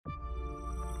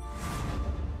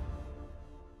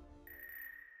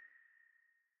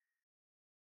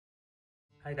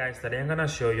Hi guys, today I'm gonna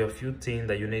show you a few things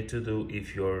that you need to do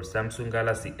if your Samsung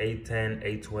Galaxy A10,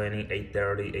 a20,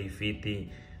 a30, a50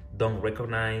 don't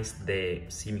recognize the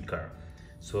SIM card.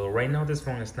 So right now this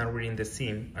phone is not reading the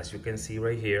SIM. As you can see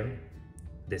right here,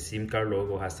 the SIM card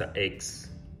logo has an X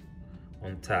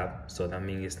on top, so that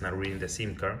means it's not reading the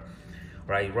SIM card.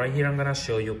 Right here I'm gonna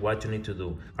show you what you need to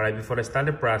do. Alright, before I start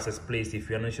the process, please, if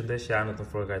you're new to the channel, don't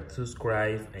forget to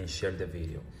subscribe and share the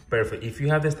video. Perfect. If you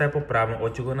have this type of problem,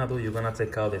 what you're gonna do, you're gonna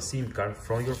take out the SIM card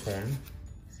from your phone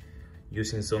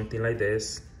using something like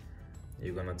this.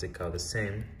 You're gonna take out the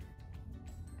SIM.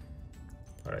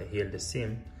 Alright, here the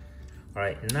SIM.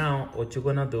 Alright, now what you're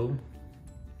gonna do,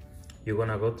 you're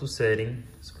gonna go to setting.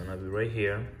 It's gonna be right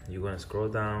here. You're gonna scroll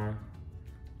down,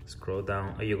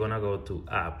 and you're gonna go to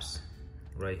apps.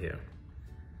 Right here.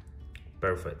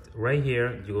 Perfect. Right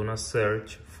here you're gonna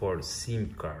search for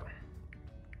SIM card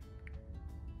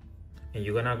and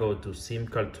you're gonna go to SIM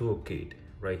card toolkit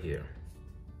right here.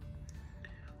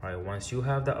 All right, once you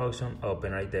have the option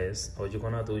open like this, all you're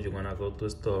gonna do, you're gonna go to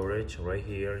storage right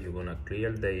here. You're gonna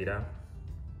clear data,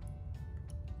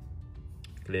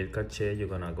 clear cache. You're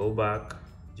gonna go back,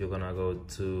 you're gonna go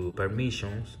to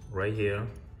permissions right here,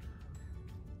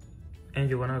 and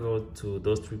you're gonna go to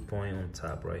those 3 points on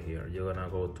top right here. You're gonna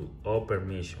go to all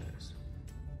permissions.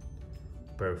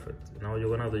 Perfect. Now you're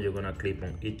gonna do, you're gonna click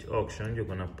on each option. You're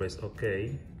gonna press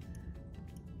OK.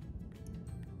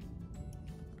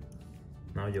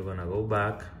 Now you're gonna go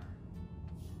back.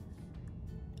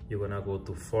 You're gonna go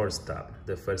to force tab,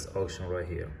 the first option right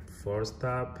here. Force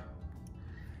tab.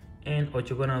 And what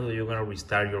you're gonna do, you're gonna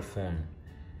restart your phone.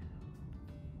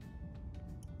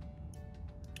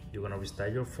 You're gonna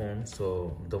restart your phone,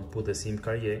 so don't put the SIM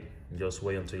card yet. Just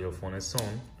wait until your phone is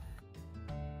on.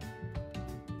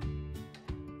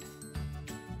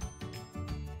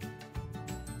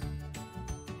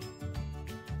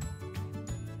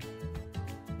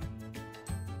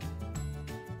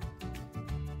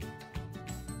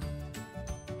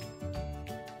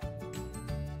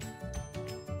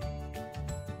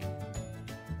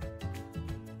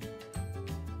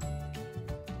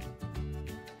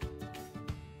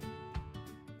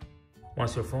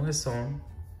 Once your phone is on,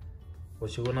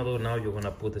 what you're gonna do now, you're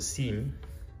gonna put the SIM.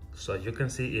 So as you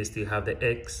can see, it still have the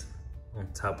X on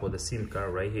top of the SIM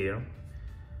card right here.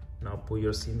 Now put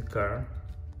your SIM card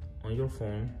on your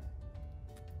phone.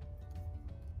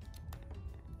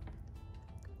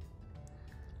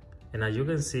 And as you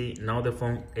can see, now the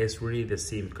phone is really the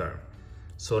SIM card.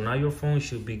 So now your phone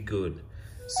should be good.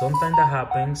 Sometimes that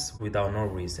happens without no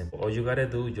reason. All you gotta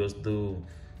do, just do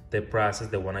the process,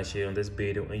 the one I showed on this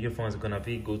video, and your phone is gonna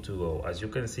be good to go. As you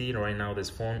can see right now, this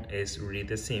phone is really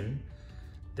the SIM.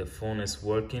 The phone is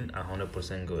working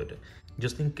 100% good.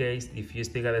 Just in case, if you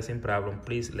still got the same problem,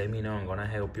 please let me know, I'm gonna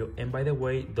help you. And by the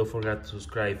way, don't forget to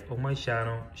subscribe on my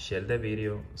channel, share the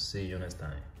video, see you next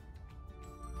time.